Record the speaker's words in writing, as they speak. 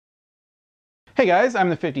Hey guys, I'm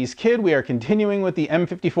the 50s Kid. We are continuing with the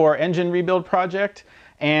M54 engine rebuild project.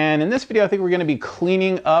 And in this video, I think we're going to be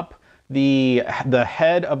cleaning up the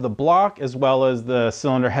head of the block as well as the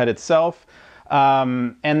cylinder head itself.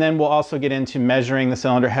 And then we'll also get into measuring the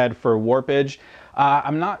cylinder head for warpage.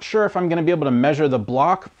 I'm not sure if I'm going to be able to measure the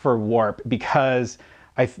block for warp because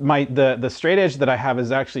the straight edge that I have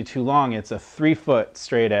is actually too long. It's a 3-foot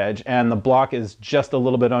straight edge and the block is just a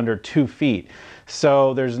little bit under 2 feet.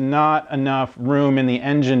 So there's not enough room in the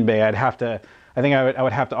engine bay. I think I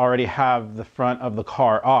would have to already have the front of the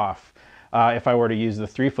car off if I were to use the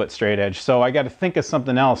 3-foot straight edge. So I got to think of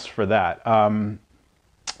something else for that.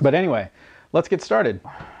 But anyway, let's get started.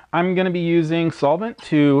 I'm going to be using solvent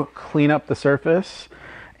to clean up the surface,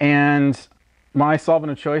 and my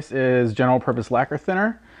solvent of choice is general purpose lacquer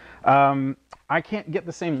thinner. I can't get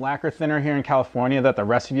the same lacquer thinner here in California that the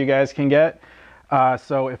rest of you guys can get.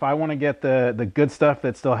 So if I want to get the good stuff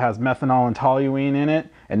that still has methanol and toluene in it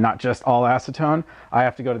and not just all acetone, I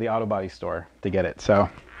have to go to the auto body store to get it. So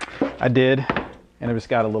I did, and I just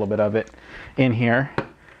got a little bit of it in here.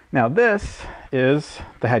 Now this is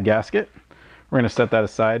the head gasket. We're going to set that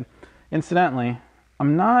aside. Incidentally,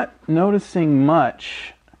 I'm not noticing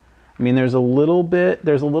much. I mean, there's a little bit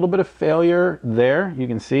of failure there. You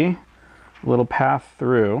can see a little path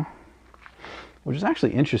through, which is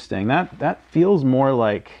actually interesting. That feels more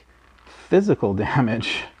like physical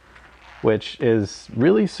damage, which is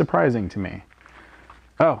really surprising to me.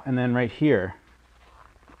 Oh, and then right here,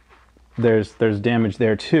 there's damage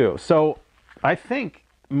there too. So I think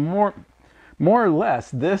more or less,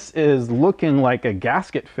 this is looking like a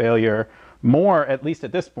gasket failure, at least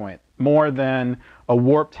at this point, more than a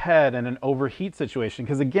warped head and an overheat situation.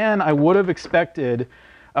 Because again, I would have expected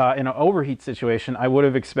in an overheat situation, I would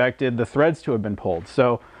have expected the threads to have been pulled.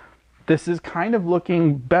 So this is kind of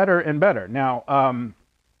looking better and better. Now,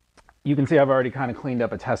 you can see I've already kind of cleaned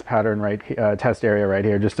up a test pattern test area right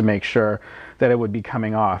here just to make sure that it would be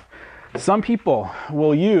coming off. Some people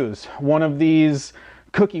will use one of these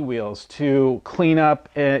cookie wheels to clean up,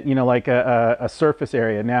 like a surface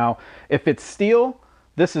area. Now, if it's steel,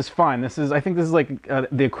 this is fine. I think this is like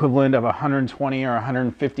the equivalent of 120 or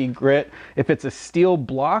 150 grit. If it's a steel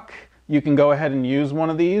block, you can go ahead and use one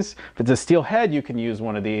of these. If it's a steel head, you can use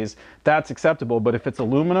one of these. That's acceptable. But if it's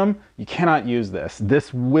aluminum, you cannot use this.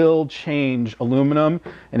 This will change aluminum,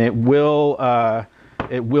 and it will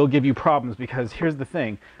give you problems, because here's the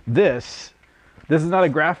thing. This is not a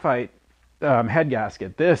graphite head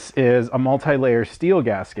gasket. This is a multi-layer steel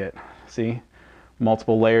gasket. See?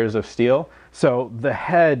 Multiple layers of steel. So the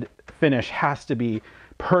head finish has to be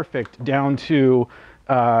perfect down to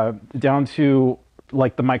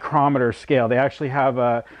like the micrometer scale. They actually have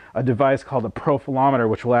a device called a profilometer,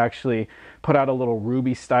 which will actually put out a little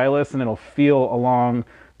ruby stylus, and it'll feel along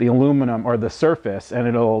the aluminum or the surface, and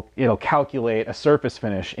it'll calculate a surface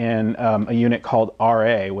finish in a unit called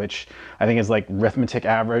RA, which I think is like arithmetic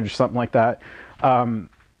average, something like that.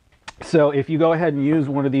 So if you go ahead and use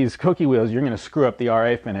one of these cookie wheels, you're going to screw up the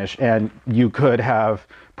RA finish, and you could have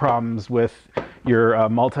problems with your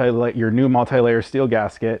new multi-layer steel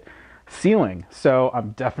gasket sealing. So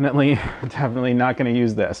I'm definitely not going to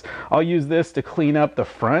use this. I'll use this to clean up the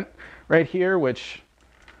front right here, which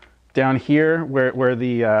down here where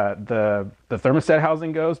the thermostat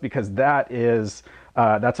housing goes, because that's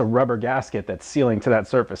a rubber gasket that's sealing to that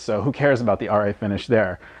surface. So who cares about the RA finish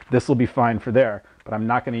there? This will be fine for there, but I'm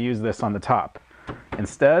not going to use this on the top.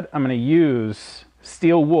 Instead, I'm going to use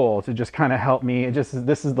steel wool to just kind of help me. This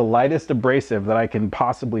is the lightest abrasive that I can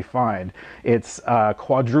possibly find. It's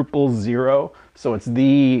quadruple zero, so it's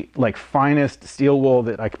the finest steel wool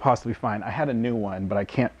that I could possibly find. I had a new one, but I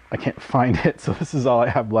can't find it, so this is all I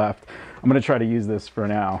have left. I'm going to try to use this for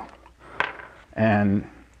now, and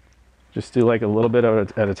just do like a little bit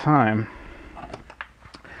at a time,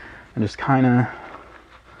 and just kind of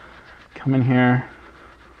come in here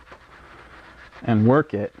and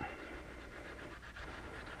work it.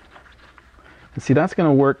 And see, that's going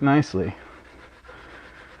to work nicely.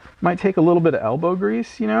 Might take a little bit of elbow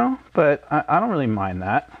grease, but I don't really mind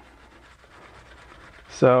that.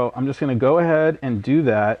 So I'm just going to go ahead and do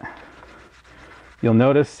that. You'll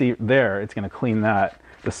notice, see there, it's going to clean that.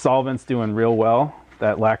 The solvent's doing real well.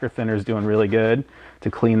 That lacquer thinner is doing really good to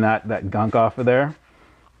clean that gunk off of there.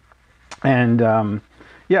 And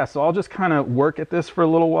yeah, so I'll just kind of work at this for a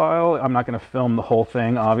little while. I'm not going to film the whole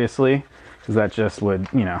thing, obviously, because that just would,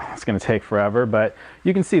 it's going to take forever. But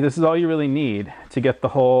you can see this is all you really need to get the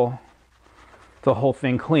whole the whole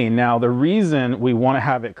thing clean. Now, the reason we want to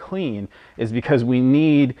have it clean is because we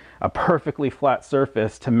need a perfectly flat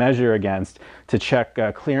surface to measure against to check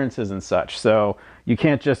clearances and such. So you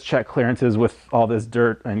can't just check clearances with all this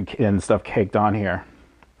dirt and stuff caked on here.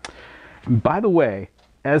 By the way,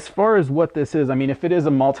 as far as what this is, I mean, if it is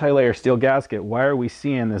a multi-layer steel gasket, why are we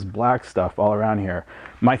seeing this black stuff all around here?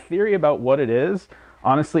 My theory about what it is,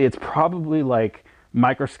 honestly, it's probably like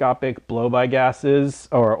microscopic blow-by gases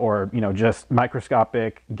or you know, just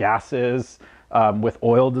microscopic gases with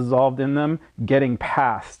oil dissolved in them getting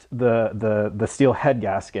past the steel head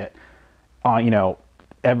gasket on, you know,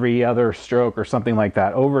 every other stroke or something like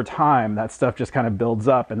that. Over time, that stuff just kind of builds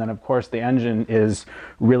up, and then of course the engine is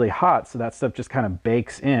really hot, so that stuff just kind of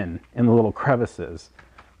bakes in the little crevices.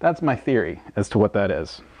 That's my theory as to what that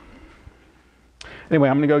is. Anyway,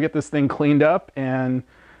 I'm gonna go get this thing cleaned up and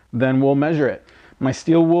then we'll measure it. My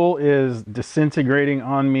steel wool is disintegrating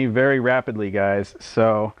on me very rapidly, guys,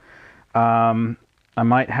 so I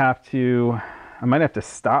might have to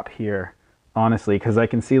stop here, honestly, because I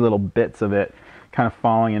can see little bits of it kind of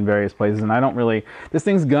falling in various places, and I don't really, this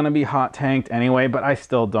thing's gonna be hot tanked anyway, but I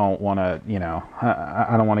still don't want to, you know,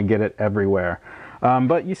 I don't want to get it everywhere.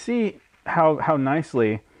 But you see how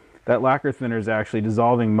nicely that lacquer thinner is actually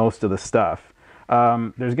dissolving most of the stuff.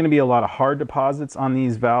 There's going to be a lot of hard deposits on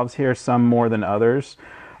these valves here, some more than others.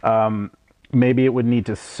 Maybe it would need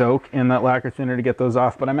to soak in that lacquer thinner to get those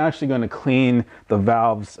off, but I'm actually going to clean the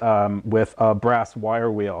valves with a brass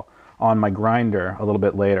wire wheel on my grinder a little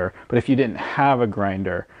bit later. But if you didn't have a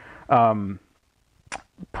grinder,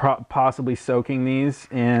 possibly soaking these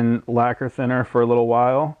in lacquer thinner for a little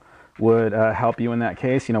while would help you in that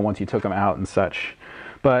case, you know, once you took them out and such.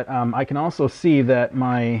 But I can also see that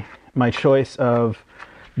my choice of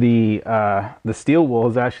the steel wool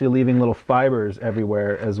is actually leaving little fibers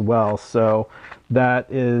everywhere as well. So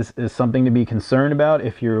that is something to be concerned about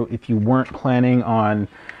if you weren't planning on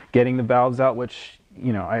getting the valves out, which,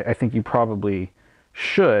 you know, I think you probably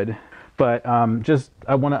should. But just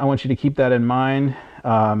I want you to keep that in mind.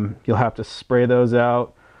 You'll have to spray those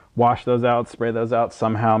out, wash those out, spray those out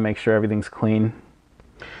somehow, make sure everything's clean.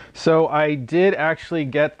 So I did actually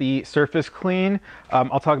get the surface clean.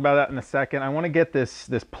 I'll talk about that in a second. I want to get this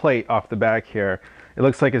plate off the back here. It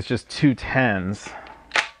looks like it's just 2 10s.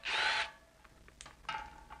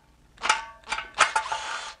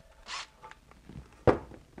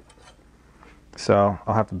 So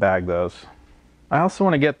I'll have to bag those. I also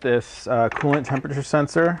want to get this coolant temperature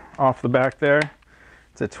sensor off the back there.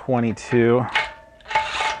 It's a 22.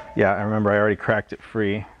 Yeah, I remember I already cracked it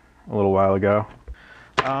free a little while ago.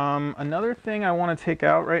 Another thing I want to take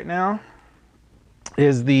out right now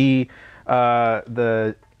is the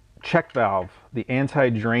check valve, the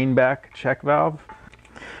anti-drain back check valve.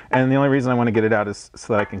 And the only reason I want to get it out is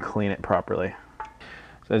so that I can clean it properly.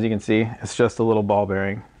 So as you can see, it's just a little ball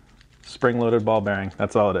bearing, spring-loaded ball bearing.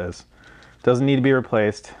 That's all it is. Doesn't need to be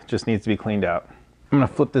replaced, just needs to be cleaned out. I'm going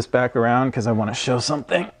to flip this back around because I want to show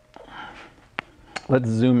something. Let's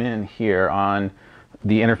zoom in here on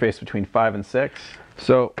the interface between 5 and 6.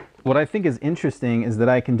 So what I think is interesting is that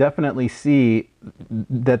I can definitely see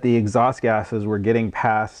that the exhaust gases were getting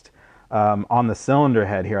past on the cylinder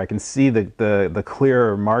head here. I can see the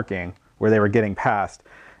clear marking where they were getting past.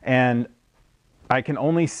 And I can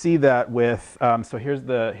only see that with, so here's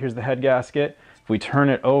the head gasket. If we turn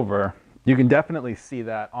it over, you can definitely see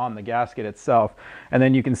that on the gasket itself. And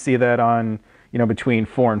then you can see that on, you know, between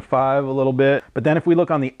 4 and 5 a little bit. But then if we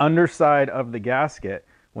look on the underside of the gasket,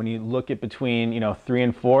 when you look at between, you know, 3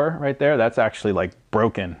 and 4 right there, that's actually like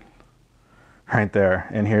broken right there.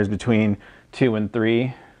 And here's between 2 and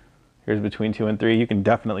 3. Here's between 2 and 3. You can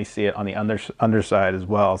definitely see it on the underside as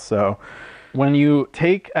well. So when you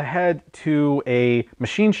take a head to a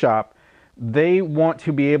machine shop, they want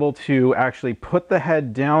to be able to actually put the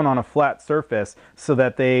head down on a flat surface so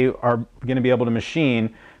that they are going to be able to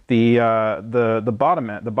machine the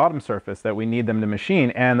bottom surface that we need them to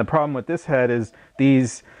machine. And the problem with this head is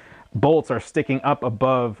these bolts are sticking up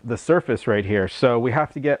above the surface right here. So we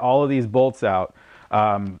have to get all of these bolts out.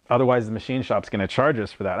 Otherwise the machine shop's going to charge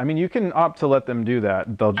us for that. I mean, you can opt to let them do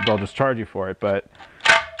that. They'll just charge you for it, but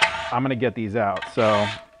I'm going to get these out. So,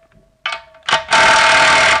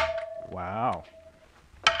 wow.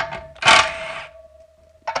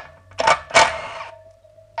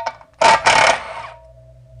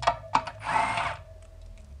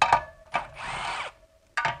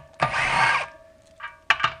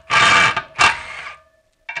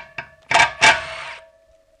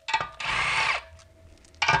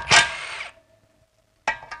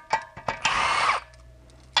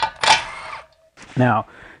 Now,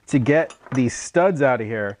 to get these studs out of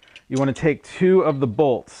here, you want to take two of the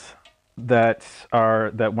bolts that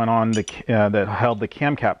went on the that held the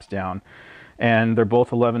cam caps down, and they're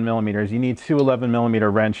both 11 millimeters. You need two 11 millimeter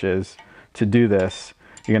wrenches to do this.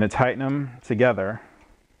 You're going to tighten them together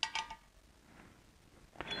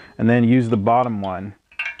and then use the bottom one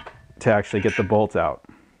to actually get the bolt out,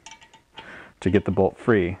 to get the bolt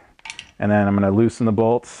free. And then I'm going to loosen the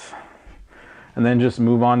bolts and then just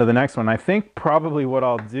move on to the next one. I think probably what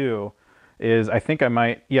I'll do is, I think I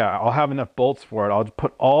might, yeah, I'll have enough bolts for it. I'll just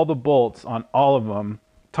put all the bolts on all of them,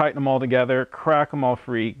 tighten them all together, crack them all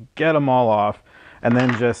free, get them all off, and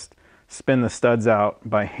then just spin the studs out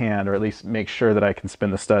by hand, or at least make sure that I can spin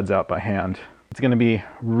the studs out by hand. It's going to be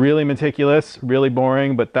really meticulous, really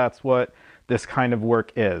boring, but that's what this kind of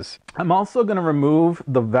work is. I'm also going to remove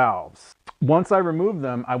the valves. Once I remove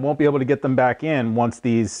them, I won't be able to get them back in once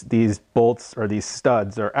these bolts or these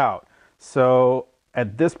studs are out. So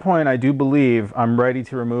at this point, I do believe I'm ready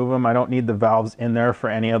to remove them. I don't need the valves in there for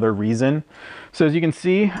any other reason. So as you can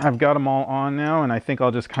see, I've got them all on now, and I think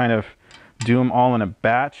I'll just kind of do them all in a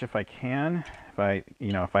batch if I can. If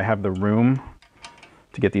I have the room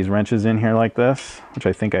to get these wrenches in here like this, which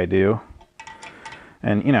I think I do.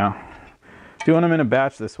 And doing them in a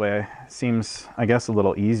batch this way seems, I guess, a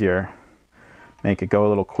little easier. Make it go a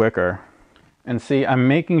little quicker. And see, I'm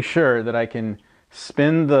making sure that I can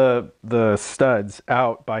spin the studs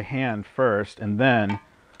out by hand first, and then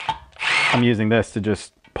I'm using this to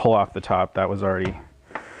just pull off the top. That was already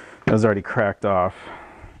cracked off.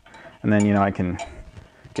 And then, I can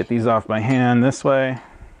get these off by hand this way,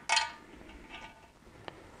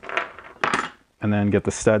 and then get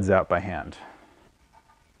the studs out by hand.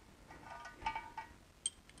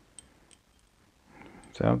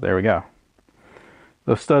 So there we go.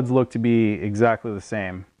 Those studs look to be exactly the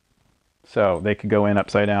same. So they could go in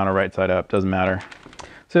upside down or right side up, doesn't matter.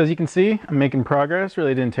 So as you can see, I'm making progress.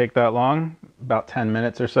 Really didn't take that long, about 10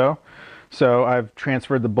 minutes or so. So I've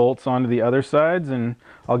transferred the bolts onto the other sides, and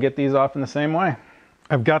I'll get these off in the same way.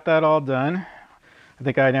 I've got that all done. I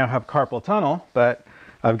think I now have carpal tunnel, but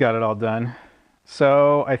I've got it all done.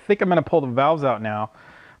 So I think I'm going to pull the valves out now,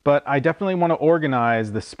 but I definitely want to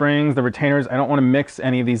organize the springs, the retainers. I don't want to mix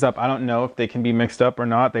any of these up. I don't know if they can be mixed up or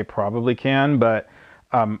not. They probably can, but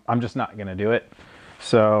I'm just not going to do it.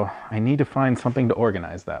 So I need to find something to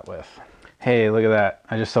organize that with. Hey, look at that.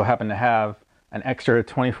 I just so happen to have an extra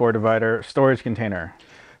 24 divider storage container.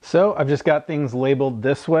 So I've just got things labeled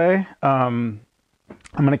this way. I'm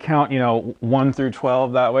going to count, 1 through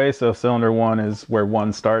 12 that way. So cylinder 1 is where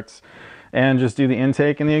 1 starts, and just do the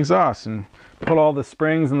intake and the exhaust, and put all the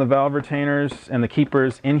springs and the valve retainers and the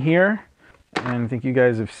keepers in here. And I think you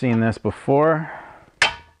guys have seen this before.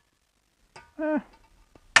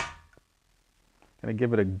 Gonna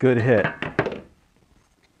give it a good hit.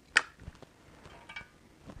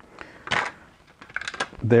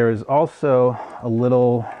 There is also a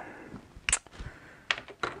little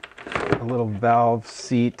valve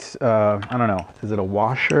seat. I don't know, is it a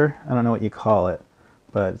washer? I don't know what you call it,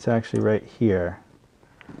 but it's actually right here.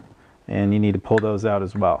 And you need to pull those out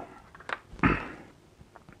as well.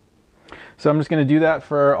 So I'm just going to do that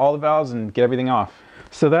for all the valves and get everything off.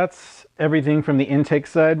 So that's everything from the intake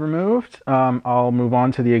side removed. I'll move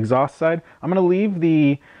on to the exhaust side. I'm going to leave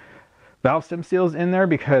the valve stem seals in there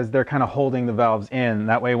because they're kind of holding the valves in.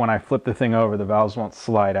 That way when I flip the thing over, the valves won't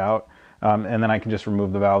slide out. And then I can just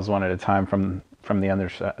remove the valves one at a time from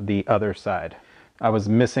the other side. I was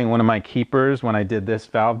missing one of my keepers when I did this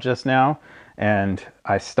valve just now, and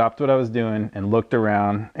I stopped what I was doing and looked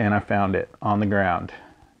around, and I found it on the ground.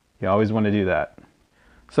 You always want to do that.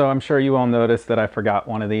 So I'm sure you all noticed that I forgot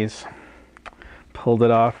one of these. Pulled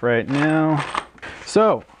it off right now.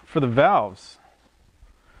 So for the valves,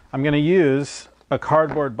 I'm going to use a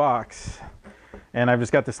cardboard box, and I've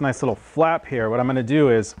just got this nice little flap here. What I'm going to do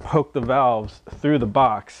is poke the valves through the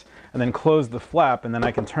box and then close the flap, and then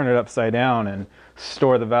I can turn it upside down and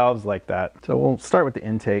store the valves like that. So we'll start with the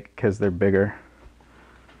intake because they're bigger.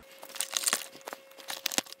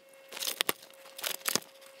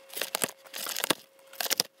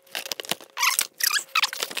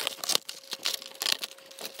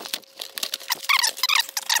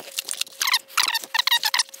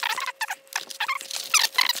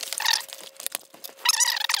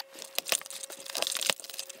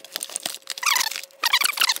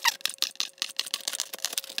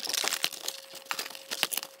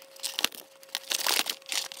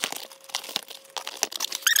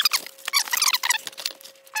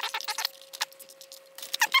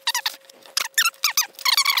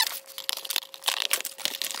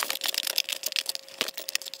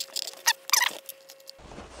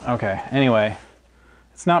 Okay, anyway,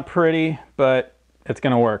 it's not pretty, but it's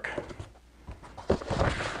gonna work.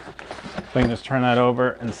 So I can just turn that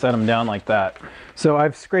over and set them down like that. So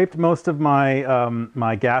I've scraped most of my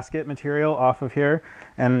my gasket material off of here,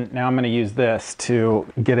 and now I'm going to use this to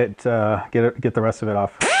get the rest of it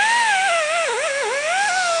off.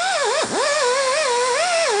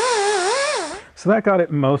 So that got it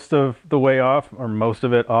most of the way off, or most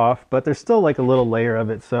of it off, but there's still like a little layer of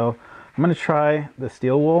it. So I'm going to try the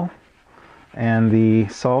steel wool and the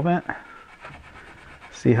solvent,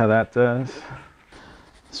 see how that does.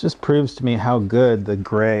 This just proves to me how good the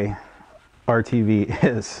gray RTV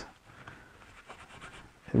is.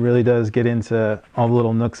 It really does get into all the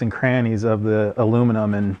little nooks and crannies of the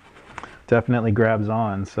aluminum and definitely grabs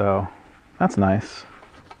on, so that's nice.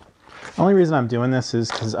 The only reason I'm doing this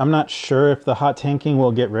is because I'm not sure if the hot tanking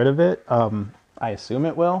will get rid of it. I assume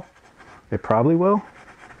it will. It probably will,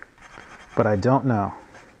 but I don't know.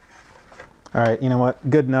 All right, you know what?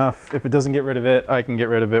 Good enough. If it doesn't get rid of it, I can get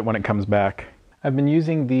rid of it when it comes back. I've been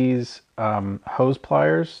using these hose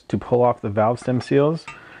pliers to pull off the valve stem seals.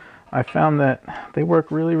 I found that they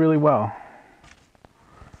work really, really well.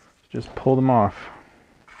 Just pull them off.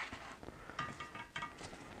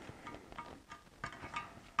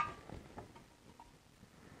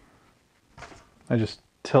 I just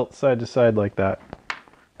tilt side to side like that,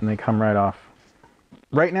 and they come right off.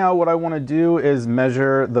 Right now, what I want to do is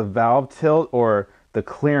measure the valve tilt, or the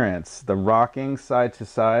clearance, the rocking side to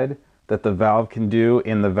side that the valve can do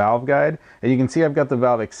in the valve guide. And you can see I've got the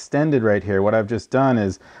valve extended right here. What I've just done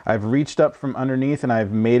is I've reached up from underneath and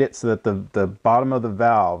I've made it so that the bottom of the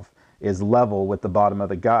valve is level with the bottom of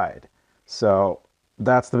the guide. So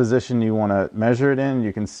that's the position you want to measure it in.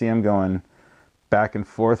 You can see I'm going back and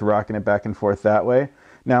forth, rocking it back and forth that way.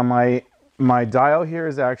 Now my dial here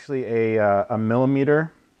is actually a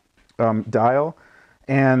millimeter dial.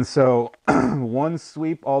 And so one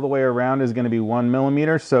sweep all the way around is going to be 1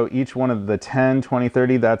 millimeter. So each one of the 10, 20,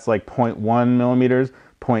 30, that's like 0.1 millimeters,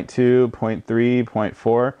 0.2, 0.3,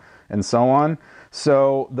 0.4, and so on.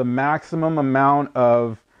 So the maximum amount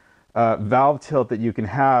of valve tilt that you can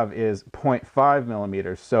have is 0.5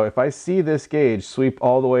 millimeters. So if I see this gauge sweep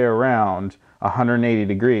all the way around 180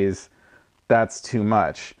 degrees, that's too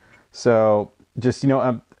much. So just, you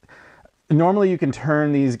know, normally you can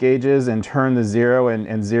turn these gauges and turn the zero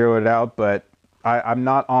and zero it out, but I'm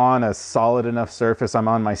not on a solid enough surface. I'm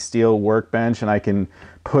on my steel workbench and I can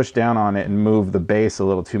push down on it and move the base a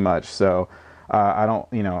little too much. So I don't,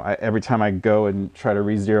 you know, every time I go and try to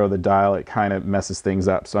re-zero the dial, it kind of messes things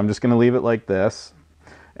up. So I'm just going to leave it like this,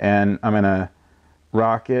 and I'm going to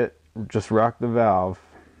rock it, just rock the valve.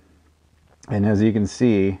 And as you can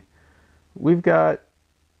see, we've got,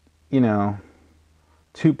 you know,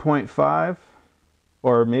 2.5,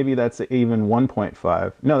 or maybe that's even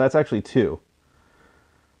 1.5. No, that's actually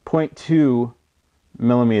 0.2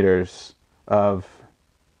 millimeters of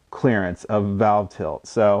clearance of valve tilt.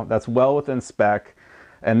 So that's well within spec,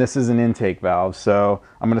 and this is an intake valve. So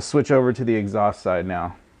I'm going to switch over to the exhaust side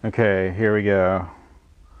now. Okay, here we go.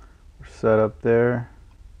 We're set up there.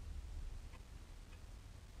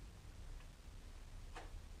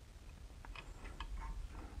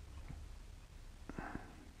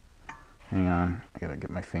 Hang on, I gotta get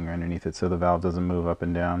my finger underneath it so the valve doesn't move up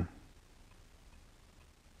and down.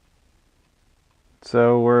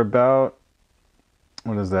 So we're about,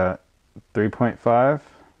 what is that, 3.5?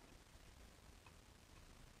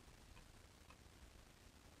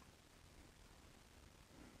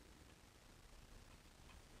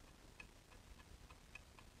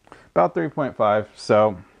 About 3.5,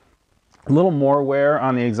 so a little more wear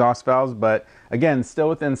on the exhaust valves, but again, still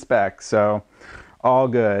within spec, so all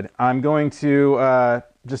good. I'm going to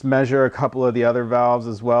just measure a couple of the other valves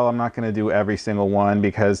as well. I'm not going to do every single one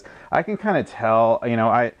because I can kind of tell, you know,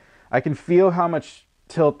 I can feel how much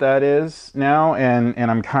tilt that is now, and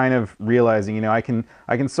I'm kind of realizing, you know, I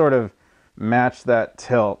can sort of match that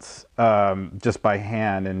tilt just by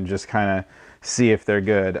hand and just kind of see if they're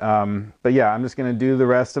good. But yeah, I'm just going to do the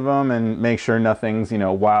rest of them and make sure nothing's, you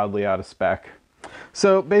know, wildly out of spec.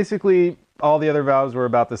 So basically, all the other valves were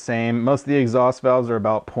about the same. Most of the exhaust valves are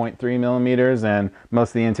about 0.3 millimeters, and most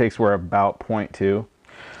of the intakes were about 0.2.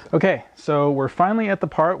 Okay, so we're finally at the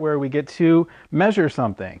part where we get to measure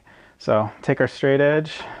something. So take our straight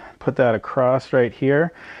edge, put that across right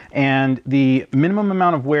here, and the minimum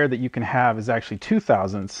amount of wear that you can have is actually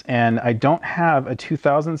 2/1000ths, and I don't have a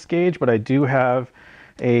 2/1000ths gauge, but I do have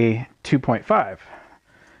a 2.5,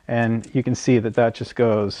 and you can see that that just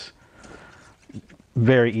goes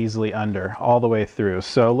very easily under all the way through.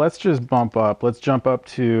 So let's just bump up. Let's jump up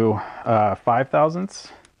to 5/1000ths.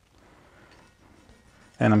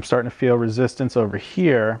 And I'm starting to feel resistance over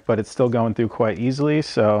here, but it's still going through quite easily.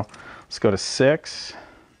 So let's go to 6.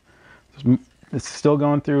 It's still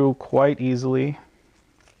going through quite easily.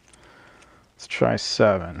 Let's try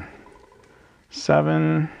 7.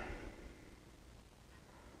 7.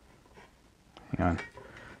 Hang on.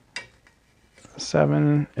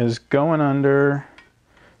 7 is going under.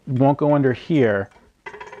 It won't go under here.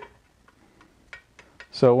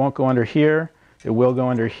 So it won't go under here. It will go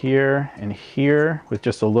under here and here with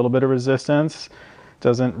just a little bit of resistance.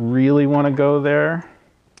 Doesn't really want to go there.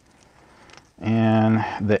 And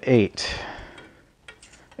the 8.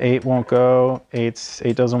 8 won't go. 8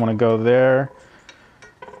 doesn't want to go there.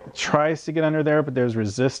 It tries to get under there, but there's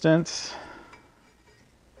resistance.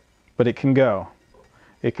 But it can go.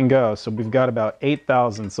 It can go. So we've got about 8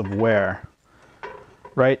 thousandths of wear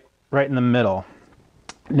right in the middle.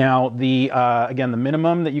 Now again, the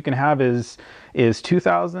minimum that you can have is 2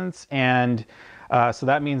 thousandths, and so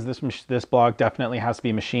that means this block definitely has to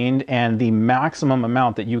be machined, and the maximum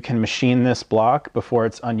amount that you can machine this block before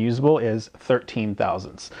it's unusable is 13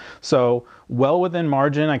 thousandths. So well within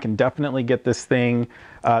margin. I can definitely get this thing,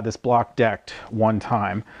 this block decked one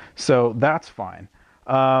time. So that's fine.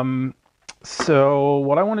 So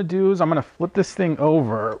what I want to do is I'm going to flip this thing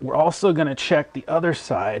over. We're also going to check the other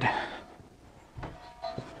side,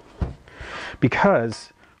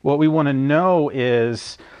 because what we want to know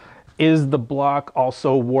is the block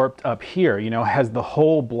also warped up here? You know, has the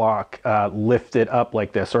whole block lifted up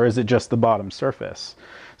like this, or is it just the bottom surface?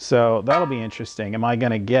 So that'll be interesting. Am I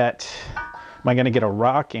going to get a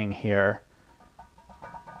rocking here?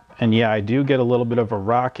 And yeah, I do get a little bit of a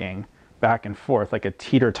rocking back and forth, like a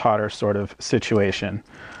teeter-totter sort of situation.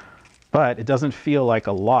 But it doesn't feel like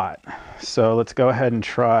a lot. So let's go ahead and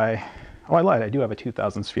try. Oh, I lied. I do have a 2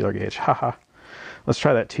 thousandths feeler gauge. Haha. Let's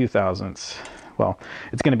try that 2 thousandths. Well,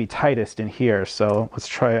 it's going to be tightest in here, so let's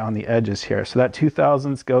try it on the edges here. So that 2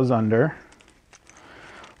 thousandths goes under.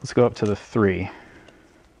 Let's go up to the 3.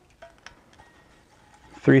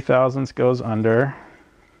 3 thousandths goes under.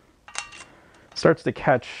 Starts to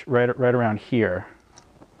catch right around here.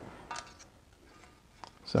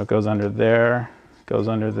 So it goes under there, goes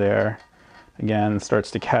under there. Again,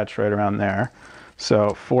 starts to catch right around there.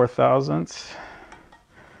 So 4 thousandths.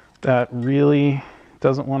 That really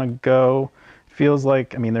doesn't want to go. Feels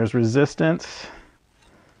like, I mean, there's resistance.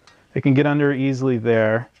 It can get under easily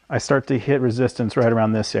there. I start to hit resistance right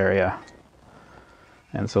around this area.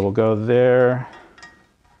 And so we'll go there.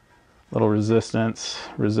 Little resistance,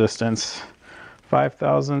 resistance. 5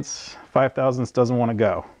 thousandths. 5 thousandths doesn't want to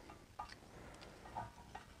go.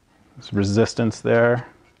 There's resistance there.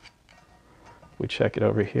 We check it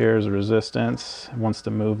over here as resistance. It wants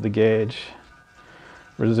to move the gauge.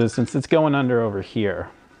 Resistance, it's going under over here.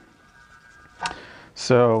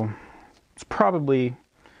 So it's probably,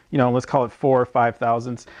 you know, let's call it 4 or 5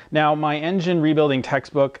 thousandths. Now, my engine rebuilding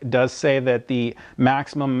textbook does say that the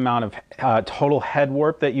maximum amount of total head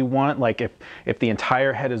warp that you want, like if the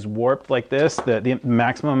entire head is warped like this, the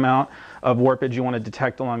maximum amount of warpage you want to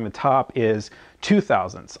detect along the top is 2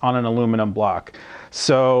 thousandths on an aluminum block.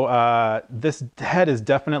 So this head is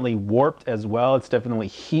definitely warped as well. It's definitely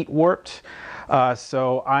heat warped.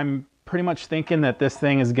 So I'm pretty much thinking that this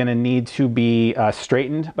thing is going to need to be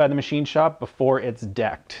straightened by the machine shop before it's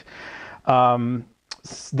decked.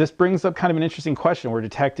 This brings up kind of an interesting question. We're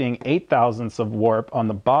detecting 8 thousandths of warp on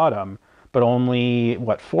the bottom, but only,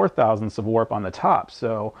 what, 4 thousandths of warp on the top.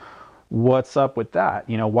 So what's up with that?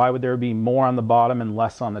 You know, why would there be more on the bottom and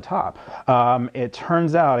less on the top? It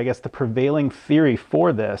turns out, I guess the prevailing theory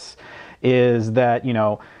for this is that, you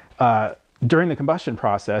know, during the combustion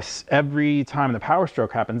process, every time the power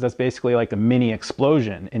stroke happens, that's basically like a mini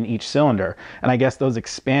explosion in each cylinder. And I guess those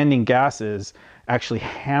expanding gases actually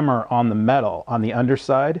hammer on the metal on the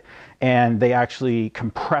underside, and they actually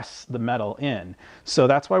compress the metal in. So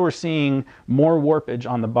that's why we're seeing more warpage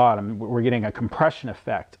on the bottom. We're getting a compression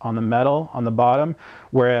effect on the metal on the bottom,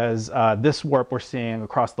 whereas this warp we're seeing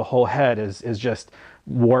across the whole head is just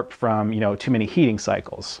warped from, you know, too many heating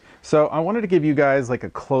cycles. So I wanted to give you guys like a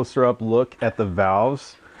closer up look at the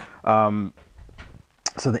valves. So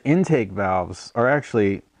the intake valves are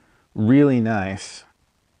actually really nice.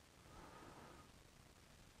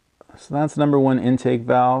 So that's number 1 intake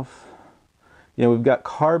valve. You know, we've got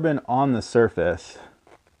carbon on the surface,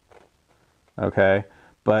 okay,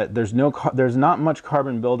 but there's not much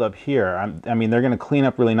carbon buildup here. I mean, they're going to clean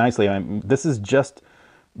up really nicely. I mean, this is just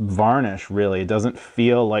varnish, really. It doesn't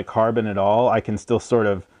feel like carbon at all. I can still sort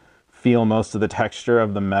of feel most of the texture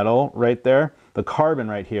of the metal right there. The carbon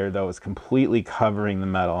right here, though, is completely covering the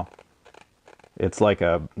metal. It's like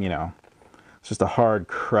a, you know, it's just a hard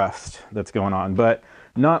crust that's going on. But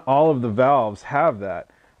not all of the valves have that.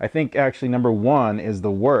 I think actually number 1 is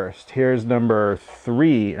the worst. Here's number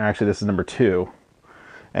 3, and actually this is number 2.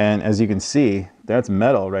 And as you can see, that's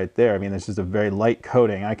metal right there. I mean, it's just a very light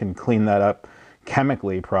coating. I can clean that up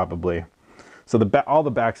chemically probably. So all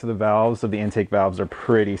the backs of the valves, of the intake valves, are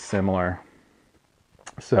pretty similar.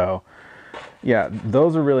 So yeah,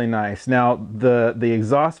 those are really nice. Now the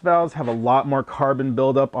exhaust valves have a lot more carbon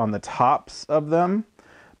buildup on the tops of them.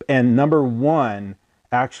 And number 1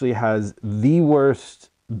 actually has the worst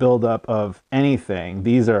buildup of anything.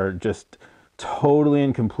 These are just totally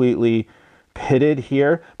and completely pitted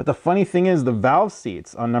here. But the funny thing is the valve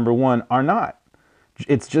seats on number 1 are not.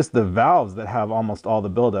 It's just the valves that have almost all the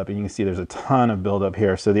buildup, and you can see there's a ton of buildup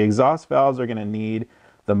here. So the exhaust valves are going to need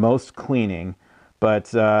the most cleaning,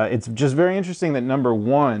 but it's just very interesting that number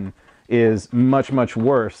 1 is much, much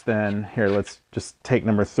worse than, here, let's just take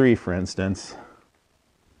number 3 for instance.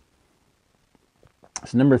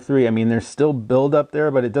 So number 3, I mean, there's still buildup there,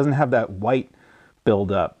 but it doesn't have that white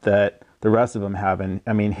buildup that the rest of them have. And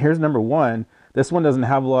I mean, here's number 1. This one doesn't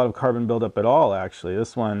have a lot of carbon buildup at all, actually.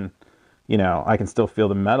 This one, you know, I can still feel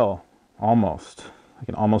the metal almost. I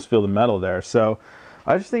can almost feel the metal there. So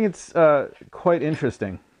I just think it's quite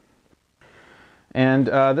interesting. And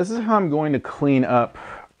this is how I'm going to clean up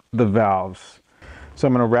the valves. So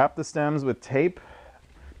I'm going to wrap the stems with tape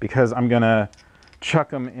because I'm going to chuck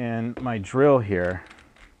them in my drill here.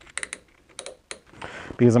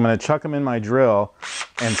 Because I'm going to chuck them in my drill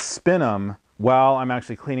and spin them while I'm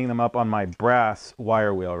actually cleaning them up on my brass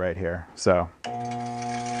wire wheel right here. So.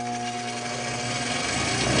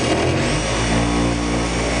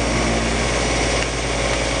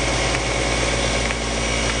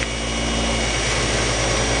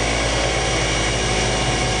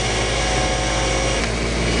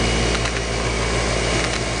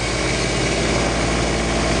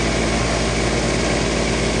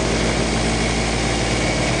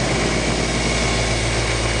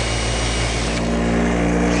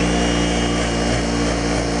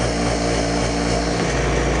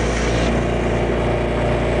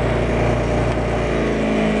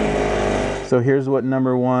 So here's what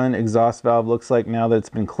number 1 exhaust valve looks like now that it's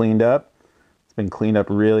been cleaned up. It's been cleaned up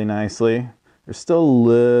really nicely. There's still a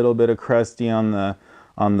little bit of crusty on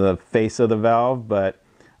the face of the valve, but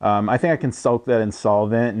I think I can soak that in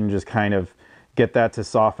solvent and just kind of get that to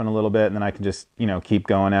soften a little bit, and then I can just, you know, keep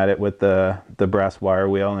going at it with the brass wire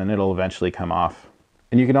wheel, and it'll eventually come off.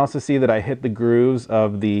 And you can also see that I hit the grooves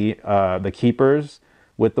of the keepers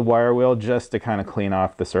with the wire wheel just to kind of clean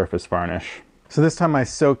off the surface varnish. So this time I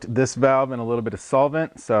soaked this valve in a little bit of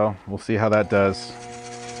solvent, so we'll see how that does.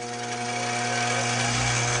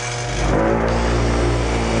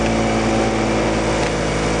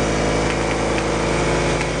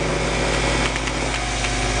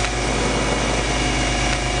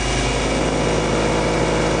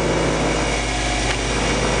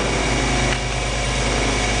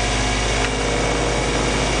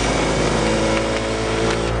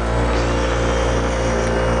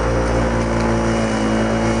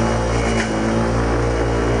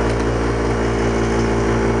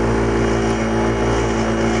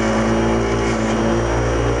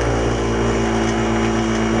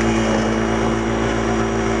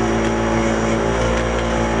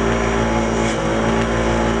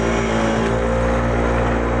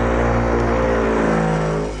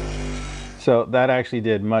 So that actually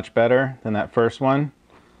did much better than that first one.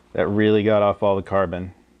 That really got off all the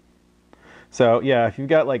carbon. So yeah, if you've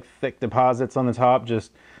got like thick deposits on the top,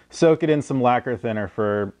 just soak it in some lacquer thinner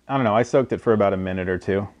for, I don't know, I soaked it for about a minute or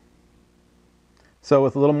 2. So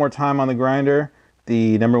with a little more time on the grinder,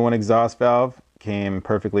 the number 1 exhaust valve came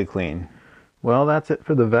perfectly clean. Well, that's it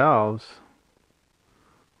for the valves.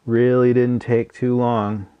 Really didn't take too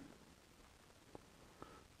long.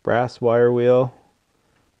 Brass wire wheel,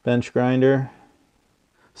 bench grinder.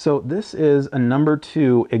 So this is a number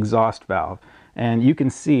 2 exhaust valve, and you can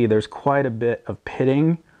see there's quite a bit of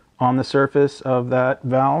pitting on the surface of that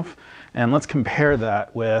valve. And let's compare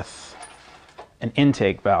that with an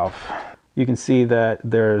intake valve. You can see that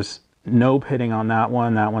there's no pitting on that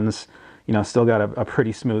one. That one's, you know, still got a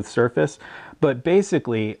pretty smooth surface. But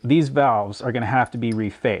basically, these valves are going to have to be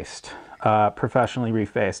refaced. Professionally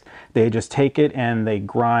refaced. They just take it and they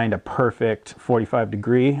grind a perfect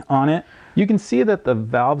 45-degree on it. You can see that the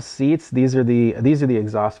valve seats, these are the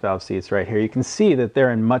exhaust valve seats right here. You can see that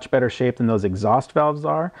they're in much better shape than those exhaust valves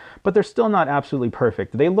are, but they're still not absolutely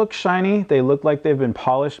perfect. They look shiny, they look like they've been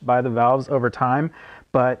polished by the valves over time,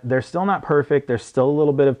 but they're still not perfect. There's still a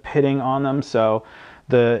little bit of pitting on them, so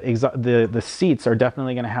the seats are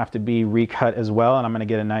definitely going to have to be recut as well, and I'm going to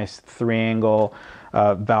get a nice 3-angle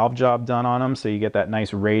valve job done on them, so you get that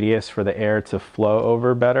nice radius for the air to flow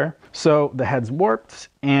over better. So the head's warped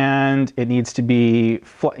and it needs to be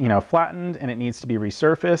flattened, and it needs to be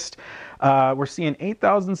resurfaced. We're seeing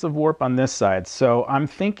 0.008 of warp on this side, so I'm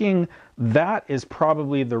thinking that is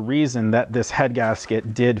probably the reason that this head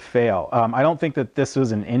gasket did fail. I don't think that this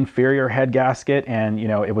was an inferior head gasket and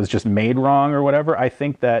it was just made wrong or whatever. I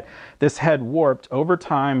think that this head warped over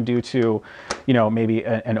time due to maybe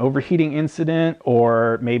an overheating incident,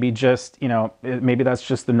 or maybe just maybe that's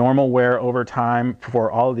just the normal wear over time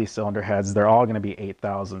for all of these cylinder heads. They're all going to be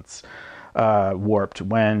 0.008 warped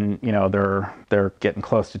when they're getting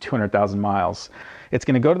close to 200,000 miles. It's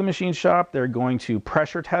going to go to the machine shop. They're going to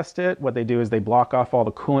pressure test it. What they do is they block off all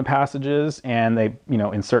the coolant passages and they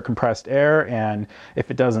insert compressed air, and if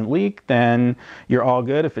it doesn't leak, then you're all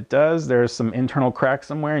good. If it does, there's some internal crack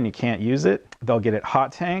somewhere and you can't use it. They'll get it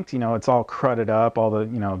hot tanked. It's all crudded up, all the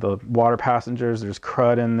the water passengers, there's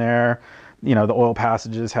crud in there. The oil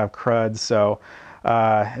passages have crud, so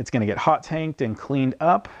it's going to get hot tanked and cleaned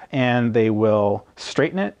up, and they will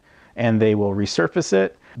straighten it and they will resurface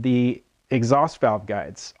it. The exhaust valve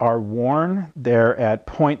guides are worn. They're at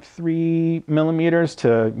 0.3 millimeters to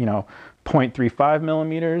 0.35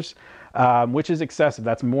 millimeters, which is excessive.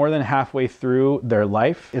 That's more than halfway through their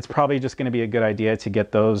life. It's probably just going to be a good idea to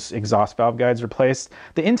get those exhaust valve guides replaced.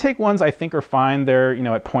 The intake ones I think are fine. They're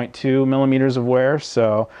at 0.2 millimeters of wear,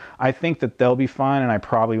 so I think that they'll be fine, and I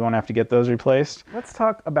probably won't have to get those replaced. Let's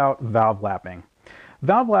talk about valve lapping.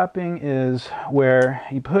 Valve lapping is where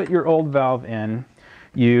you put your old valve in,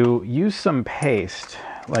 you use some paste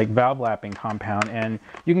like valve lapping compound, and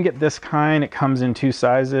you can get this kind. It comes in two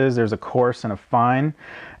sizes. There's a coarse and a fine,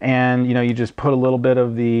 and you just put a little bit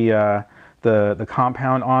of the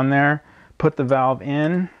compound on there, put the valve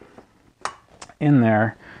in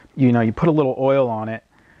there, you put a little oil on it,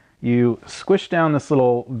 you squish down this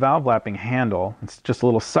little valve lapping handle. It's just a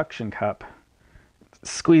little suction cup.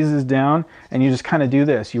 Squeezes down, and you just kind of do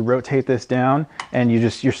this. You rotate this down, and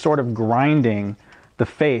you're sort of grinding the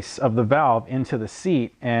face of the valve into the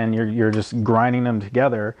seat, and you're just grinding them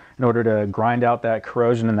together in order to grind out that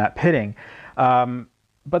corrosion and that pitting.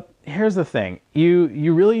 But here's the thing,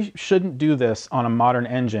 you really shouldn't do this on a modern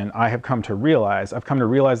engine. I've come to realize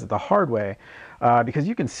it the hard way, because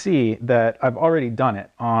you can see that I've already done it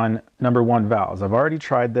on #1 valves. I've already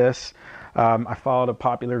tried this. I followed a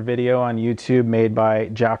popular video on YouTube made by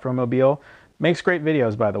Jaffromobile. Makes great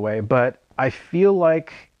videos, by the way, but I feel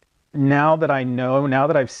like now that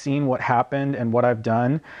I've seen what happened and what I've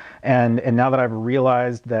done, and now that I've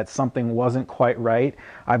realized that something wasn't quite right,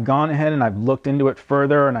 I've gone ahead and I've looked into it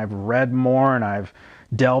further, and I've read more, and I've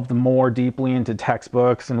delved more deeply into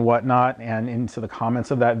textbooks and whatnot, and into the comments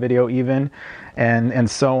of that video even, and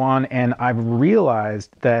so on. And I've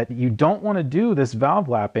realized that you don't want to do this valve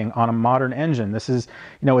lapping on a modern engine. This is,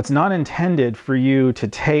 it's not intended for you to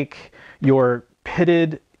take your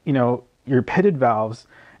pitted valves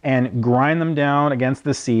and grind them down against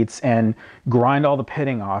the seats and grind all the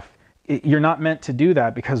pitting off. You're not meant to do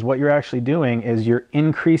that, because what you're actually doing is you're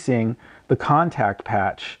increasing the contact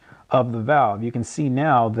patch of the valve. You can see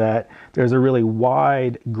now that there's a really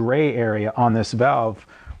wide gray area on this valve,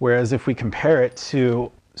 whereas if you compare it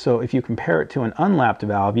to an unlapped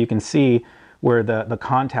valve, you can see where the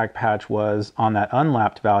contact patch was on that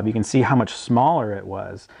unlapped valve. You can see how much smaller it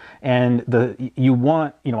was, and you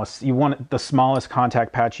want the smallest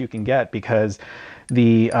contact patch you can get, because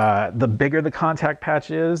the bigger the contact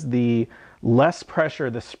patch is, the less pressure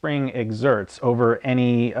the spring exerts over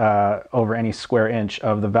any square inch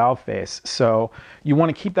of the valve face. So you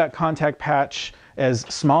want to keep that contact patch as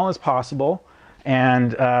small as possible,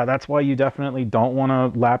 and that's why you definitely don't want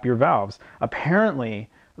to lap your valves. Apparently,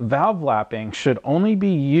 valve lapping should only be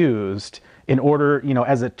used in order,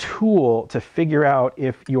 as a tool to figure out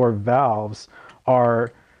if your valves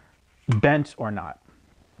are bent or not.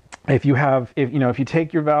 If you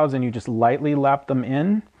take your valves and you just lightly lap them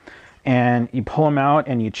in and you pull them out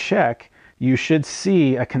and you check, you should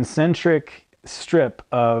see a concentric strip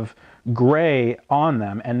of gray on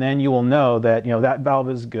them, and then you will know that that valve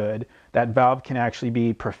is good. That valve can actually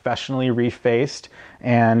be professionally refaced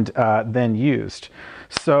and then used.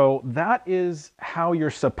 So that is how you're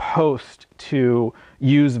supposed to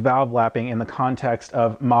use valve lapping in the context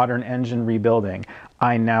of modern engine rebuilding.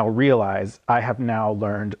 I now realize, I have now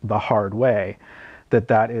learned the hard way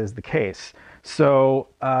that is the case. So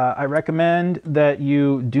I recommend that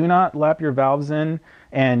you do not lap your valves in,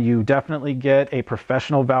 and you definitely get a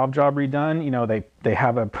professional valve job redone. They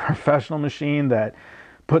have a professional machine that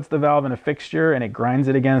puts the valve in a fixture and it grinds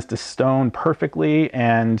it against a stone perfectly,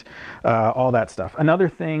 and all that stuff. Another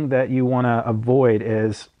thing that you want to avoid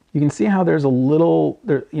is, you can see how there's a little,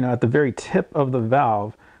 at the very tip of the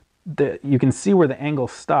valve, that you can see where the angle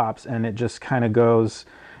stops, and it just kind of goes,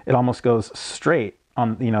 it almost goes straight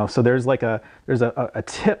on, so there's like there's a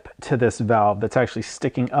tip to this valve that's actually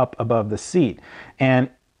sticking up above the seat. And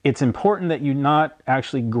it's important that you not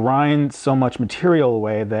actually grind so much material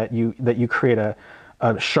away that you create a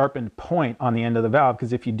sharpened point on the end of the valve,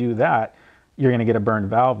 because if you do that, you're going to get a burned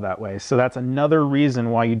valve that way. So that's another reason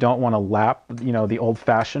why you don't want to lap, the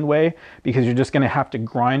old-fashioned way, because you're just going to have to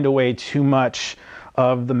grind away too much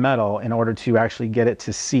of the metal in order to actually get it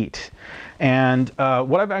to seat. And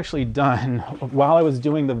what I've actually done while I was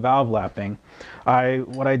doing the valve lapping,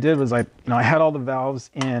 what I did was I had all the valves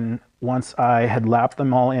in once I had lapped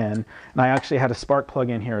them all in, and I actually had a spark plug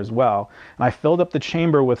in here as well. And I filled up the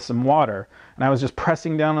chamber with some water, and I was just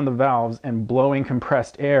pressing down on the valves and blowing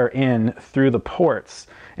compressed air in through the ports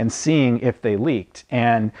and seeing if they leaked.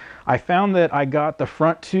 And I found that I got the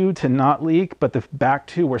front two to not leak, but the back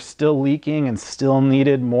two were still leaking and still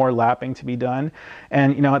needed more lapping to be done.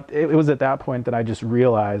 And it was at that point that I just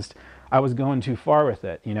realized I was going too far with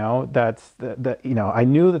it. I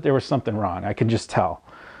knew that there was something wrong. I could just tell.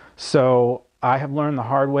 So I have learned the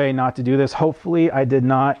hard way not to do this. Hopefully I did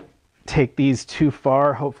not take these too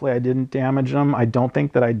far. Hopefully I didn't damage them. I don't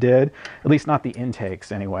think that I did, at least not the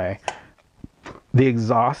intakes anyway. The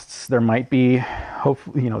exhausts, there might be,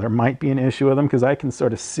 hopefully, there might be an issue with them, because I can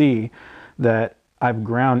sort of see that I've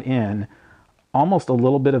ground in almost a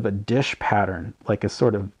little bit of a dish pattern, like a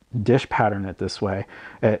sort of dish pattern it this way,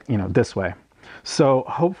 this way. So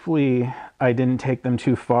hopefully I didn't take them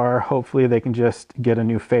too far. Hopefully they can just get a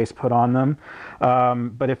new face put on them.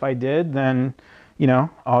 But if I did, then,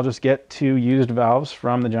 I'll just get 2 used valves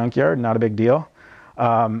from the junkyard, not a big deal.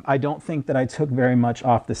 I don't think that I took very much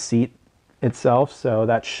off the seat itself, so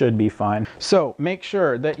that should be fine. So make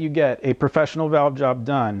sure that you get a professional valve job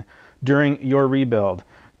done during your rebuild.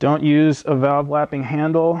 Don't use a valve lapping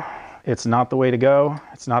handle. It's not the way to go.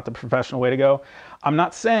 It's not the professional way to go. I'm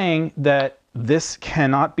not saying that this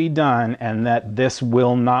cannot be done and that this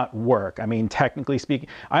will not work. I mean, technically speaking,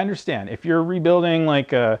 I understand if you're rebuilding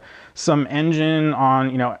like some engine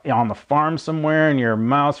on, on the farm somewhere and you're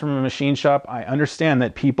miles from a machine shop, I understand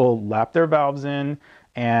that people lap their valves in,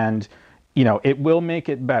 and it will make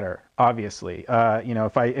it better, obviously.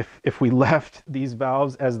 If we left these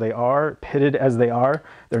valves as they are, pitted as they are,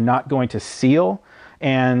 they're not going to seal.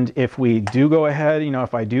 And if we do go ahead,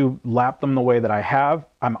 if I do lap them the way that I have,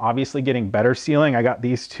 I'm obviously getting better sealing. I got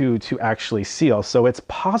these two to actually seal. So it's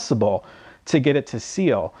possible to get it to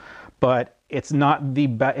seal, but it's not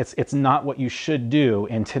it's not what you should do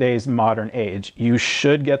in today's modern age. You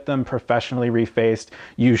should get them professionally refaced.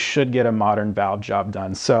 You should get a modern valve job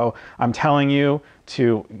done. So I'm telling you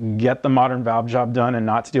to get the modern valve job done and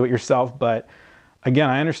not to do it yourself. But again,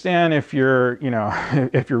 I understand if you're,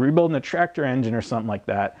 if you're rebuilding a tractor engine or something like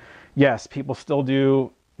that, yes, people still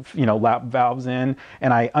do, lap valves in.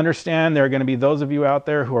 And I understand there are going to be those of you out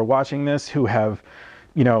there who are watching this who have,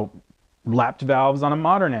 lapped valves on a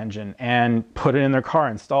modern engine and put it in their car,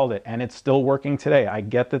 installed it, and it's still working today. I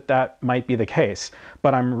get that that might be the case,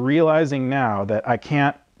 but I'm realizing now that I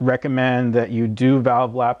can't recommend that you do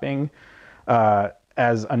valve lapping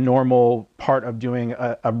as a normal part of doing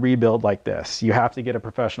a rebuild like this. You have to get a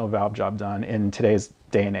professional valve job done in today's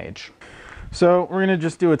day and age. So we're gonna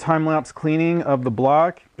just do a time-lapse cleaning of the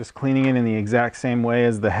block, just cleaning it in the exact same way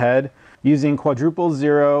as the head, using quadruple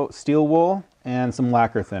zero steel wool and some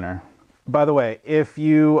lacquer thinner. By the way, if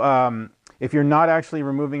you're not actually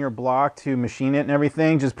removing your block to machine it and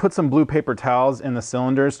everything, just put some blue paper towels in the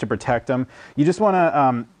cylinders to protect them. You just want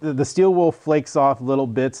to, the steel wool flakes off little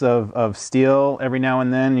bits of steel every now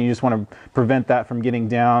and then. And you just want to prevent that from getting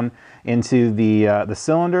down into the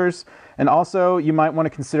cylinders. And also you might want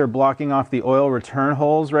to consider blocking off the oil return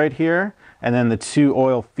holes right here, and then the 2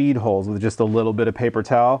 oil feed holes with just a little bit of paper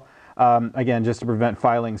towel. Again, just to prevent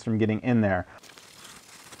filings from getting in there.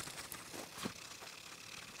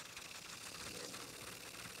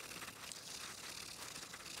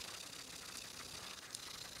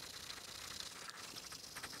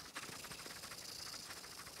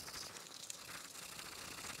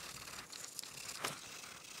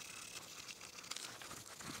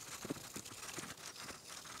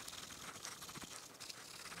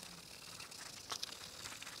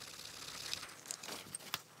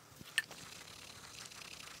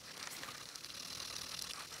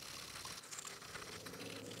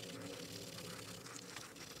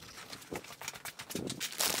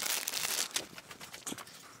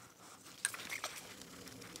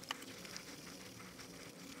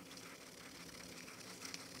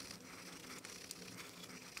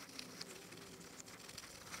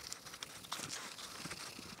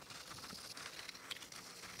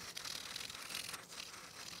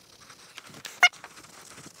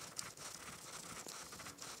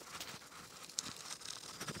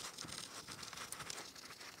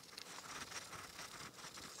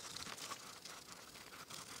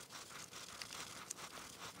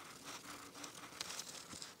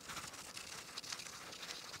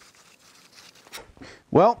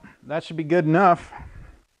 Well, that should be good enough.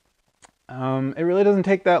 It really doesn't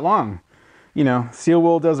take that long. You know, seal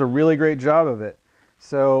wool does a really great job of it.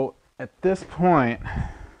 So at this point,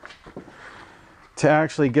 to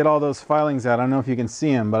actually get all those filings out, I don't know if you can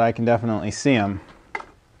see them, but I can definitely see them.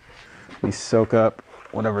 Let me soak up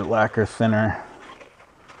whatever lacquer thinner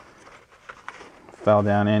fell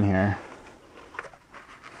down in here.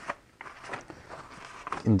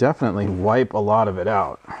 You can definitely wipe a lot of it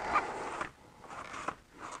out.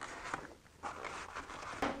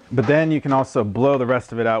 But then you can also blow the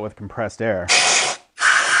rest of it out with compressed air.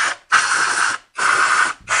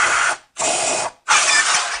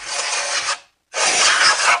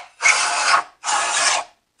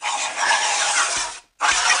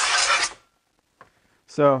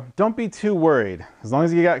 So don't be too worried. As long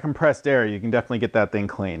as you got compressed air, you can definitely get that thing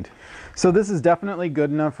cleaned. So this is definitely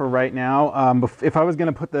good enough for right now. If I was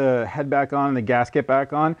gonna put the head back on and the gasket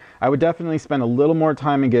back on, I would definitely spend a little more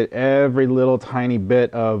time and get every little tiny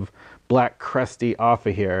bit of black crusty off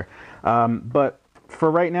of here. But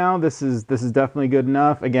for right now, this is definitely good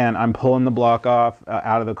enough. Again, I'm pulling the block off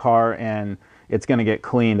out of the car, and it's gonna get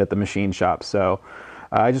cleaned at the machine shop. So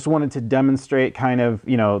I just wanted to demonstrate kind of,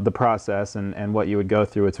 you know, the process and what you would go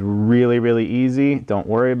through. It's really, really easy. Don't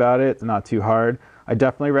worry about it. It's not too hard. I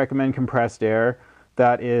definitely recommend compressed air.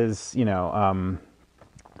 That is, you know,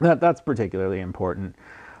 that's particularly important.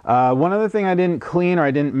 One other thing I didn't clean or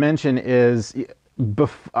I didn't mention is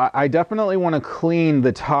I definitely want to clean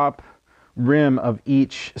the top rim of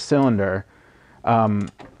each cylinder.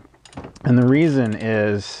 And the reason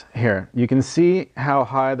is, here, you can see how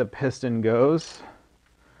high the piston goes.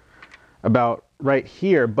 About right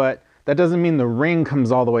here, but that doesn't mean the ring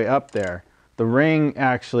comes all the way up there. The ring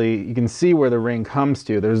actually, you can see where the ring comes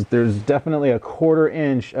to. There's definitely a 1/4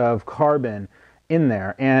 inch of carbon in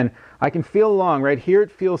there, and I can feel along right here.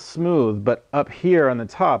 It feels smooth, but up here on the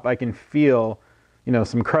top, I can feel, you know,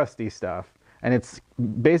 some crusty stuff, and it's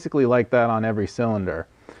basically like that on every cylinder.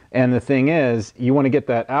 And the thing is, you want to get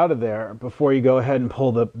that out of there before you go ahead and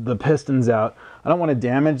pull the pistons out. I don't want to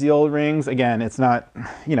damage the old rings. Again, it's not,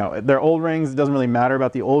 you know, they're old rings. It doesn't really matter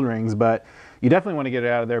about the old rings, but you definitely want to get it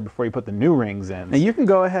out of there before you put the new rings in. Now you can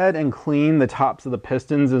go ahead and clean the tops of the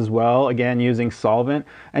pistons as well, again, using solvent.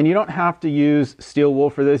 And you don't have to use steel wool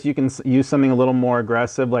for this. You can use something a little more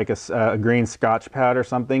aggressive, like a green Scotch pad or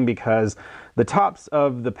something, because the tops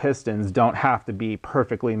of the pistons don't have to be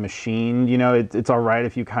perfectly machined. You know, it's all right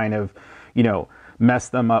if you kind of, you know, mess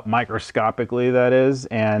them up microscopically, that is.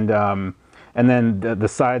 And then the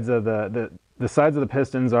sides of the sides of the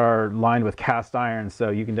pistons are lined with cast iron,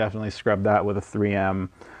 so you can definitely scrub that with a 3M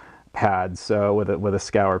pad, so with a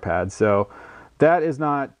scour pad. So that is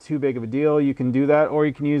not too big of a deal. You can do that, or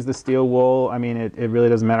you can use the steel wool. I mean, it really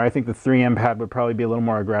doesn't matter. I think the 3M pad would probably be a little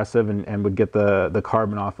more aggressive and would get the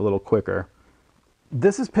carbon off a little quicker.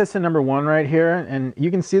 This is piston number 1 right here, and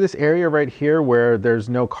you can see this area right here where there's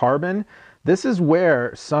no carbon. This is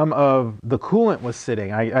where some of the coolant was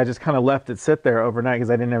sitting. I just kind of left it sit there overnight because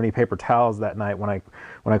I didn't have any paper towels that night when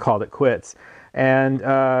I called it quits. And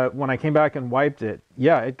when I came back and wiped it,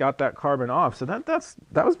 yeah, it got that carbon off. So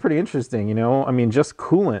that was pretty interesting, you know. I mean, just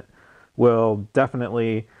coolant will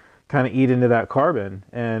definitely kind of eat into that carbon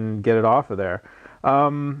and get it off of there.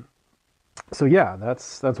 So yeah,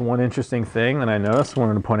 that's one interesting thing that I noticed.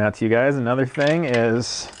 Wanted to point out to you guys. Another thing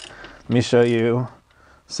is, let me show you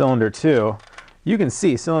cylinder 2. You can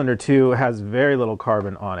see cylinder 2 has very little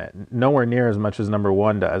carbon on it, nowhere near as much as number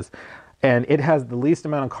 1 does. And it has the least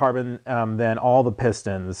amount of carbon than all the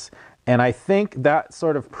pistons. And I think that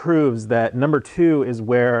sort of proves that number 2 is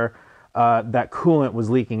where that coolant was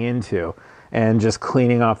leaking into and just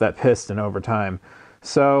cleaning off that piston over time.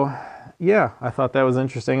 So yeah, I thought that was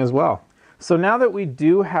interesting as well. So now that we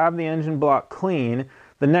do have the engine block clean,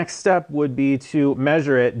 the next step would be to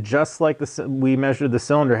measure it just like we measured the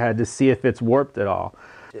cylinder head to see if it's warped at all.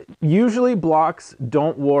 Usually blocks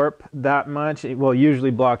don't warp that much. Well, usually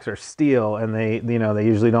blocks are steel and they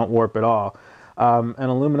usually don't warp at all. An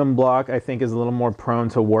aluminum block, I think, is a little more prone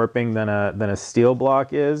to warping than a steel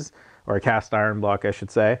block is, or a cast iron block, I should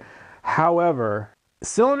say. However,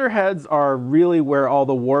 cylinder heads are really where all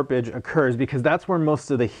the warpage occurs because that's where most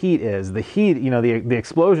of the heat is. The heat, you know, the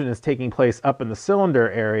explosion is taking place up in the cylinder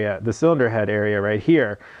area, the cylinder head area right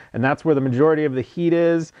here. And that's where the majority of the heat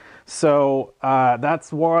is. So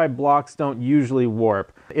that's why blocks don't usually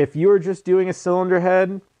warp. If you're just doing a cylinder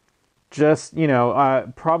head, just, you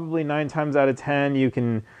know, probably 9 times out of 10, you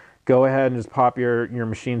can go ahead and just pop your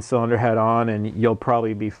machine cylinder head on and you'll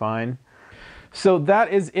probably be fine. So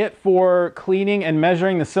that is it for cleaning and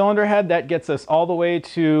measuring the cylinder head. That gets us all the way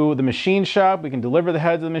to the machine shop. We can deliver the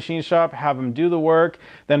head to the machine shop, have them do the work,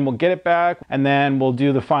 then we'll get it back, and then we'll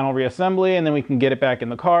do the final reassembly, and then we can get it back in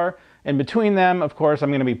the car. In between them, of course, I'm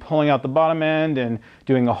going to be pulling out the bottom end and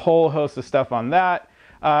doing a whole host of stuff on that.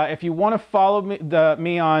 If you want to follow me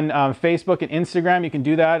on Facebook and Instagram, you can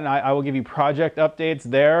do that, and I will give you project updates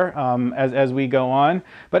there as we go on.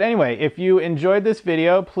 But anyway, if you enjoyed this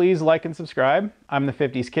video, please like and subscribe. I'm the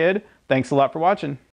 50s Kid. Thanks a lot for watching.